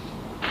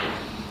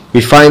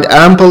 We find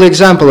ample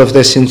example of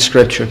this in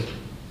Scripture.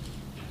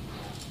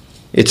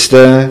 It's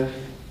the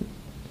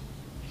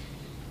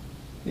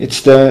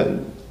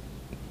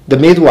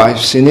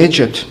midwives in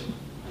Egypt.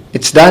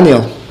 It's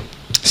Daniel,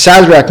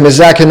 Shadrach,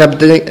 Meshach, and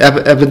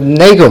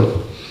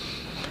Abednego.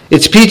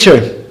 It's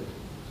Peter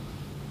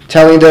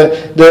telling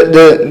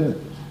the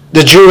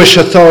Jewish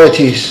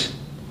authorities,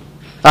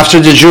 after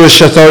the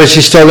Jewish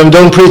authorities told him,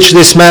 don't preach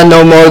this man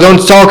no more,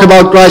 don't talk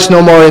about Christ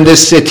no more in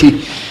this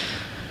city.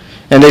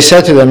 And they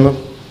said to them,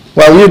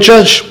 well, you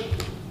judge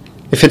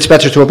if it's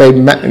better to obey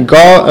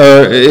God,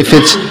 or if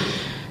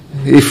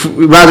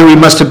rather we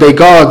must obey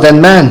God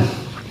than man.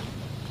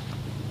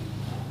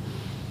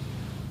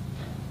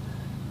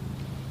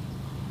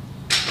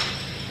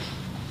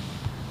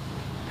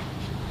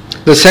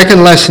 The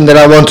second lesson that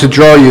I want to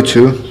draw you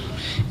to,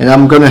 and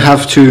I'm going to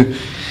have to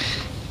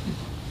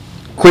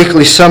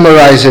quickly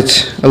summarize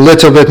it a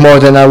little bit more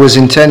than I was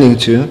intending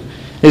to,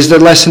 is the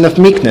lesson of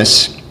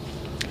meekness.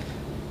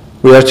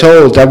 We are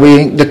told that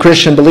the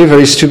Christian believer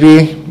is to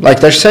be like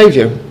their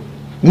Savior,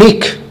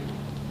 meek.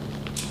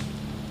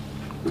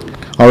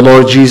 Our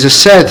Lord Jesus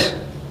said,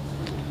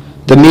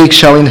 the meek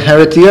shall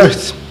inherit the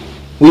earth.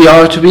 We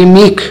are to be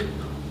meek.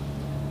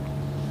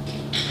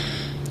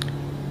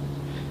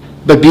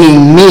 But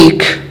being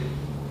meek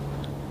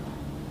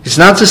is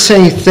not the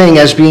same thing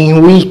as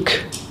being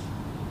weak.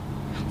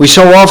 We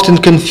so often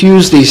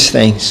confuse these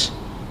things.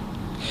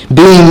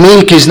 Being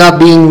meek is not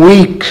being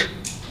weak.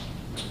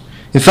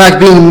 In fact,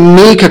 being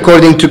meek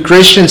according to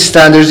Christian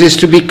standards is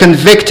to be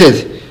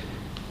convicted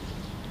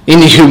in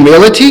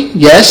humility,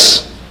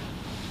 yes.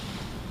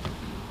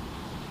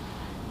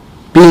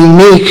 Being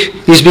meek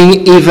is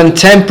being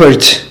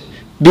even-tempered,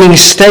 being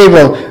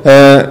stable.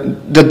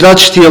 The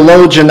Dutch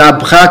theologian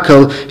Ab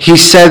Brakel, he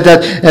said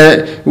that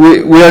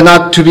we are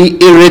not to be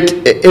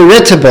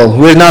irritable.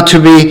 We're not to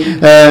be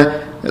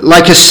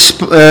like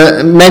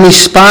many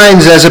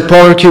spines as a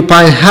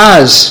porcupine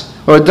has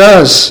or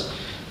does.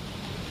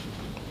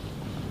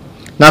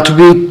 Not to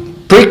be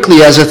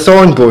prickly as a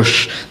thorn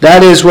bush.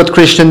 That is what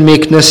Christian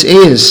meekness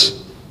is.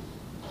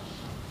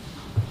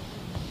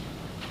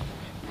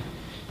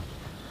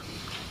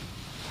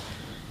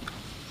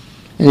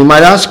 And you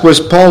might ask, was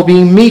Paul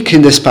being meek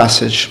in this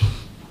passage?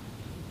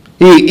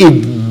 He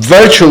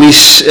virtually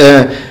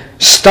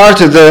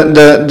started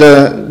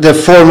the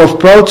form of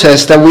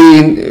protest that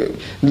we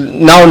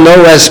now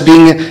know as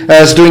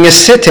doing a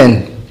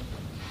sit-in.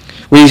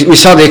 We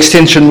saw the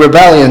Extinction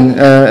Rebellion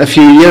a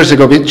few years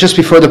ago, just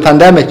before the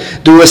pandemic,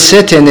 do a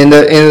sit-in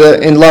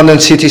in London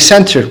city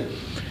centre.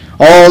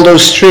 All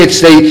those streets,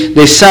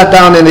 they sat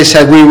down and they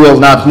said, we will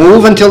not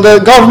move until the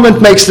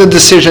government makes the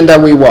decision that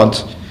we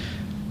want.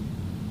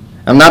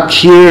 I'm not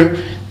here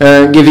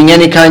giving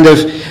any kind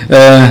of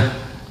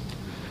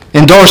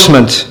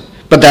endorsement,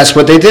 but that's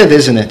what they did,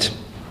 isn't it?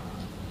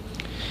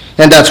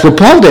 And that's what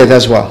Paul did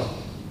as well.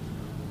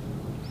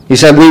 He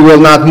said, we will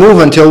not move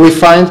until we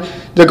find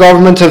the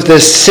government of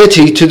this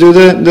city to do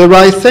the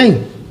right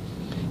thing.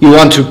 You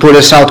want to put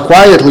us out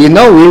quietly?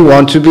 No, we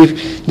want to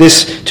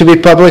be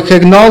public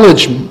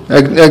acknowledged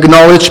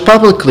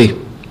publicly.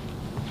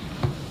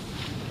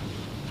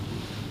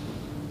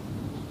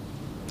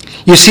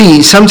 You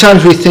see,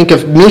 sometimes we think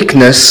of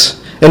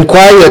meekness and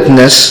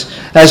quietness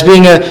as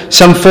being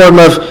some form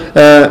of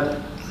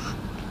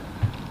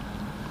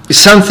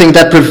something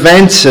that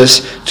prevents us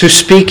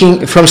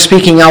from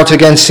speaking out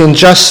against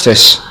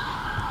injustice.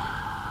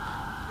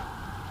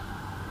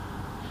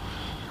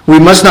 We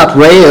must not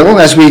rail,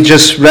 as we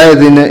just read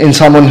in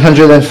Psalm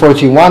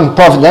 141,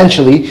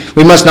 providentially.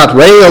 We must not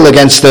rail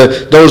against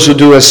those who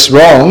do us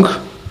wrong.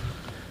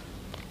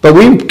 But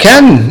we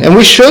can and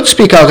we should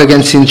speak out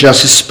against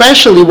injustice,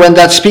 especially when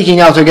that speaking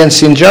out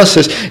against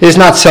injustice is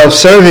not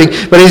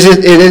self-serving, but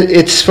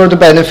it's for the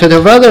benefit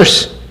of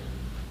others.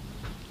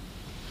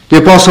 The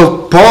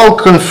Apostle Paul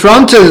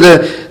confronted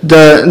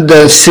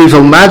the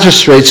civil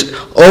magistrates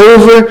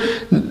over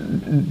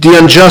the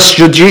unjust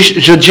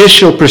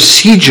judicial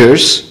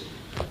procedures.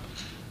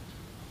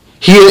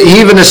 He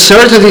even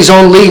asserted his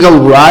own legal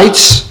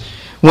rights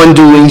when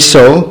doing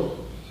so.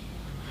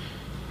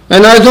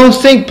 And I don't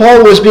think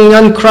Paul was being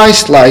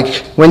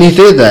un-Christ-like when he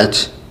did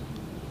that.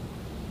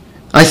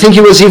 I think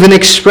he was even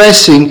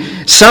expressing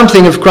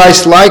something of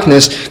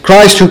Christ-likeness,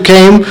 Christ who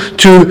came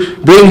to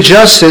bring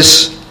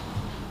justice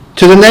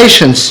to the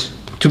nations,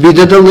 to be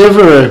the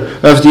deliverer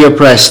of the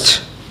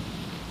oppressed.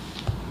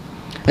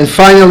 And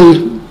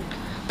finally,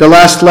 the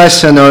last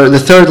lesson, or the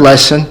third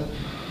lesson,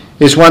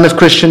 is one of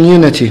Christian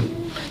unity.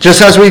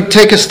 Just as we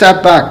take a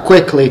step back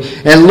quickly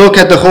and look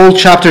at the whole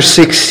chapter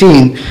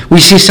 16, we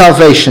see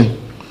salvation.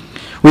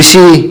 We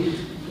see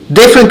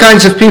different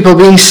kinds of people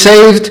being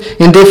saved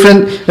in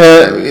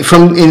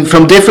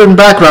from different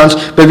backgrounds,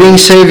 but being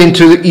saved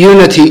into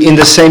unity in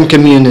the same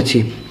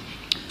community.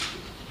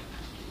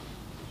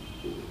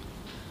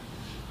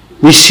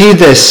 We see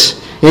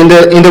this in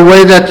the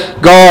way that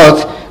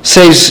God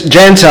saves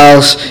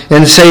Gentiles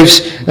and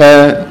saves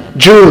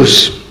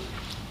Jews.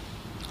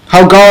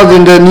 How God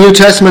in the New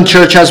Testament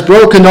church has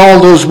broken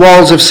all those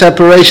walls of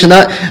separation.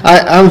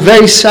 I'm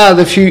very sad.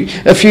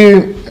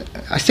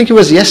 I think it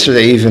was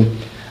yesterday even,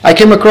 I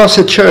came across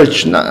a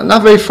church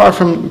not very far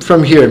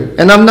from here,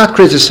 and I'm not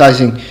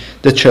criticizing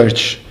the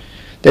church.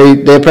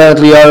 They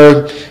apparently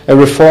are a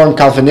Reformed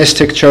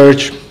Calvinistic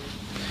church,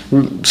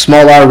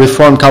 small R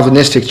Reformed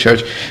Calvinistic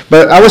church.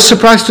 But I was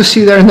surprised to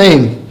see their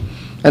name,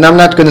 and I'm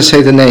not going to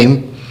say the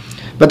name,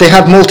 but they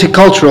had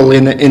multicultural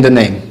in the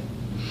name.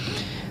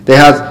 They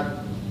had,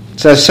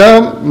 so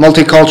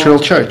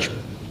multicultural church.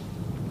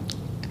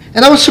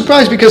 And I was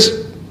surprised because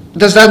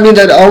does that mean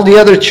that all the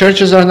other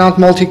churches are not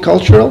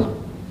multicultural?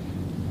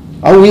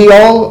 Are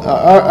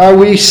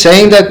we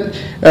saying that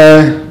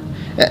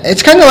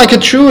it's kind of like a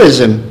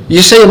truism?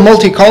 You say a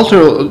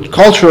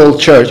multicultural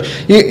church,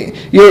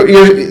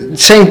 you're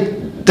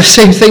saying the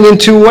same thing in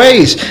two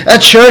ways. A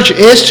church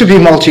is to be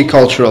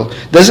multicultural.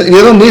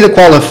 You don't need a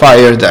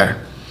qualifier there.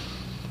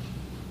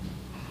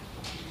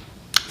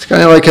 It's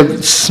kind of like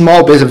a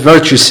small bit of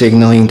virtue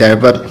signaling there,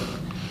 but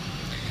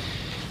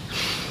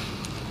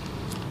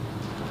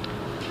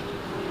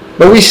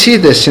we see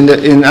this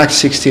in Acts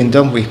 16,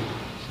 don't we?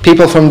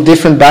 People from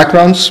different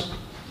backgrounds,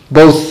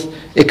 both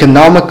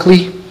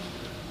economically,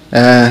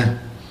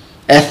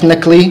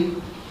 ethnically,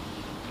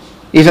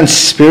 even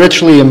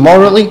spiritually and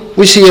morally.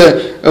 We see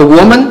a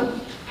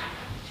woman,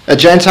 a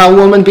Gentile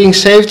woman being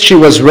saved. She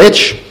was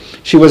rich.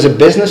 She was a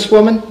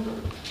businesswoman.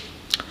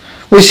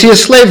 We see a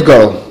slave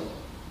girl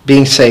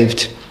being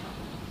saved.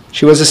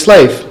 She was a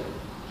slave.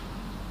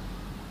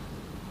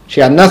 She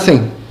had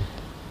nothing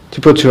to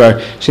put to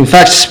her. So in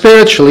fact,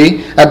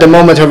 spiritually, at the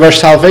moment of her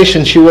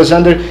salvation, she was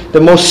under the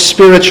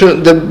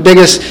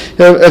biggest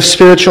of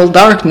spiritual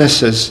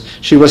darknesses.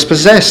 She was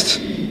possessed,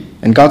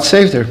 and God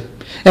saved her.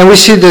 And we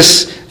see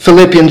this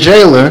Philippian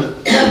jailer,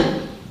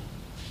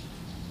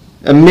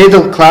 a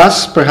middle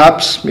class,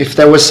 perhaps, if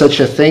there was such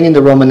a thing in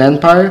the Roman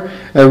Empire,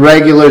 a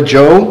regular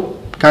Joe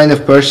kind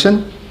of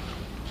person,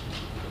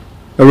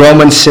 a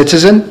Roman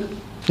citizen,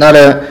 not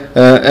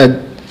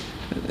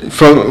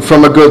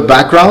from a good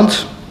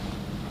background.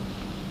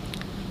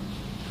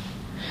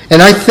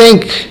 And I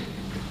think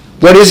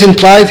what is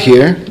implied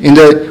here in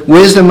the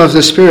wisdom of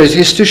the Spirit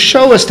is to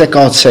show us that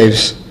God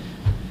saves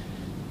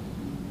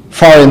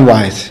far and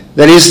wide.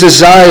 That His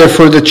desire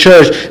for the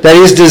church, that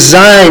His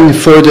design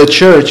for the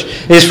church,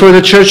 is for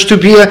the church to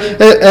be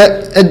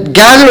a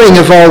gathering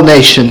of all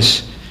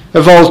nations,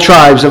 of all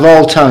tribes, of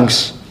all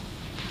tongues.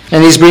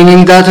 And He's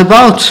bringing that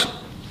about.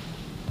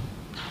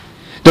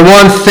 The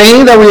one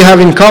thing that we have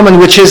in common,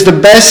 which is the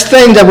best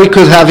thing that we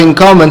could have in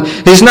common,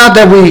 is not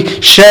that we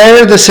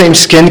share the same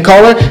skin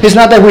color, it's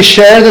not that we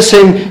share the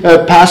same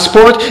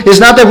passport, it's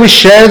not that we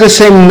share the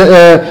same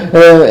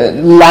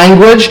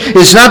language,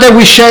 it's not that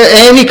we share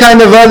any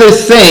kind of other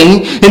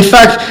thing. In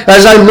fact,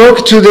 as I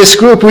look to this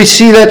group, we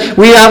see that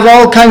we have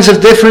all kinds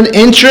of different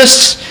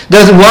interests.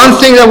 The one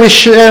thing that we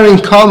share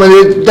in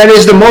common, that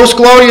is the most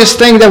glorious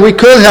thing that we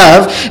could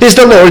have, is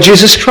the Lord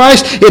Jesus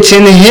Christ. It's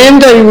in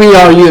Him that we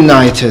are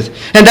united.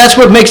 And that's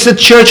what makes the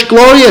church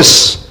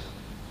glorious.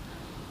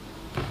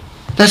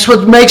 That's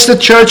what makes the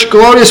church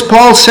glorious.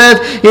 Paul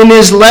said in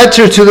his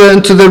letter to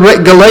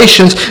the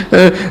Galatians,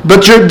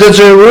 but the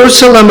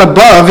Jerusalem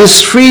above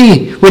is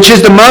free, which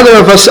is the mother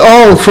of us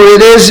all. For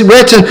it is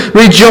written,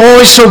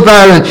 Rejoice, O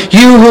barren,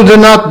 you who do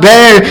not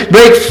bear.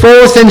 Break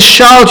forth and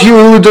shout, you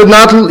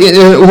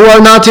who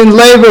are not in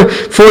labor.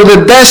 For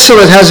the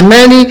desolate has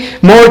many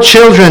more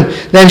children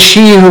than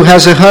she who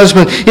has a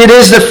husband. It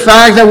is the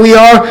fact that we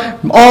are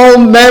all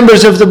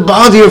members of the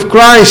body of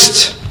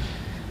Christ.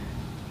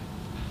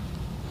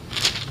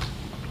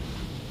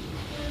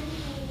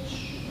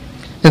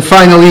 And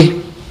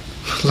finally,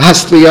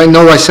 lastly, I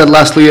know I said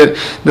lastly,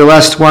 the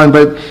last one,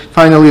 but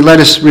finally, let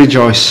us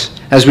rejoice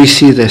as we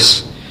see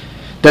this,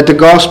 that the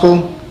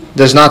gospel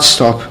does not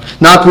stop,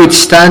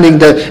 notwithstanding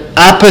the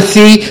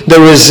apathy, the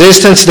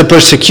resistance, the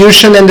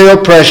persecution, and the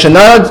oppression,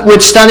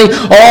 notwithstanding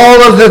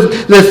all of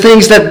the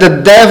things that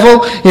the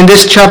devil in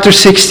this chapter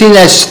 16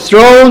 has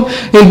thrown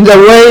in the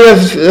way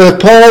of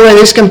Paul and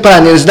his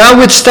companions,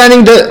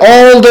 notwithstanding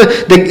all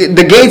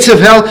the gates of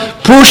hell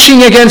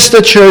pushing against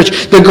the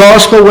church, the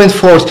gospel went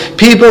forth.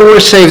 People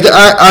were saved.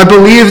 I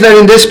believe that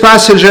in this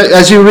passage,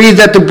 as you read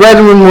that the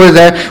brethren were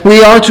there,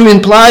 we are to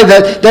imply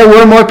that there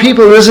were more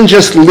people. It wasn't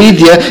just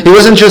Lydia. It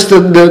wasn't just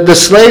the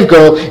slave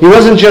girl. It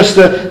wasn't just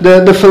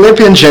the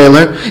Philippian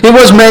jailer. It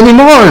was many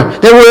more.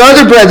 There were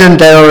other brethren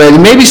there already.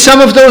 Maybe some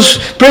of those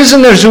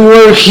prisoners who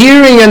were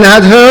hearing and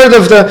had heard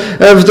of the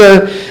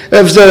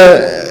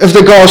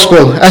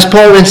gospel, as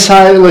Paul and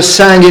Silas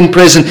sang in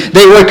prison,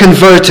 they were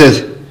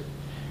converted.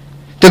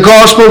 The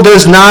gospel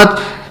does not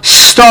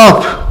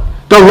stop.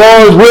 The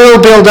Lord will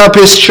build up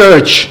His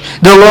church.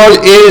 The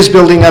Lord is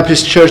building up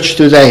His church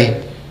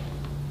today.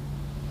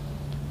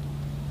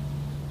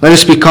 Let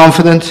us be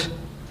confident.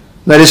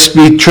 Let us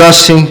be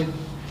trusting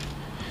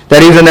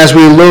that even as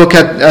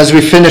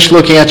we finish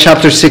looking at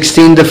chapter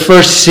 16, the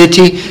first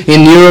city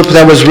in Europe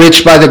that was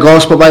reached by the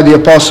gospel by the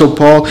Apostle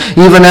Paul,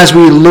 even as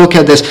we look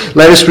at this,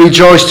 let us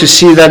rejoice to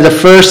see that the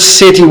first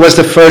city was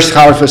the first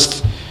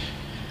harvest,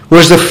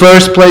 was the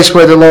first place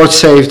where the Lord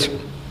saved.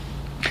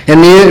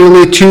 And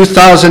nearly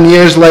 2,000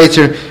 years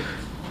later,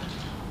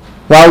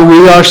 while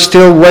we are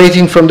still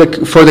waiting for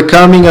the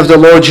coming of the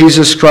Lord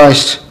Jesus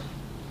Christ,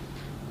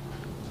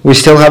 we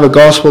still have a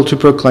gospel to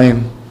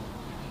proclaim.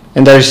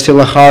 And there is still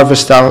a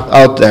harvest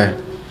out there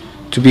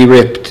to be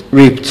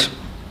reaped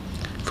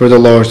for the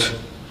Lord.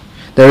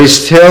 There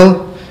is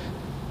still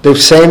the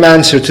same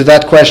answer to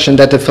that question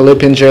that the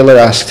Philippian jailer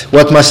asked.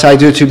 What must I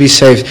do to be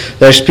saved?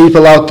 There's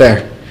people out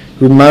there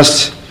who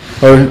must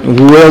or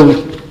who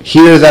will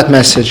hear that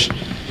message.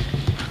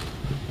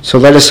 So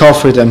let us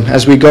offer them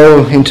as we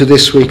go into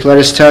this week. Let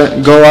us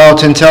go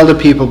out and tell the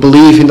people,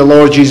 believe in the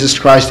Lord Jesus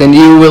Christ and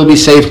you will be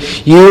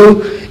saved,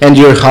 you and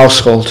your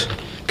household.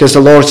 Because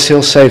the Lord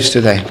still saves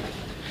today.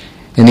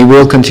 And He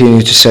will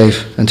continue to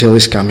save until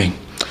His coming.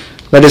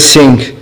 Let us sing.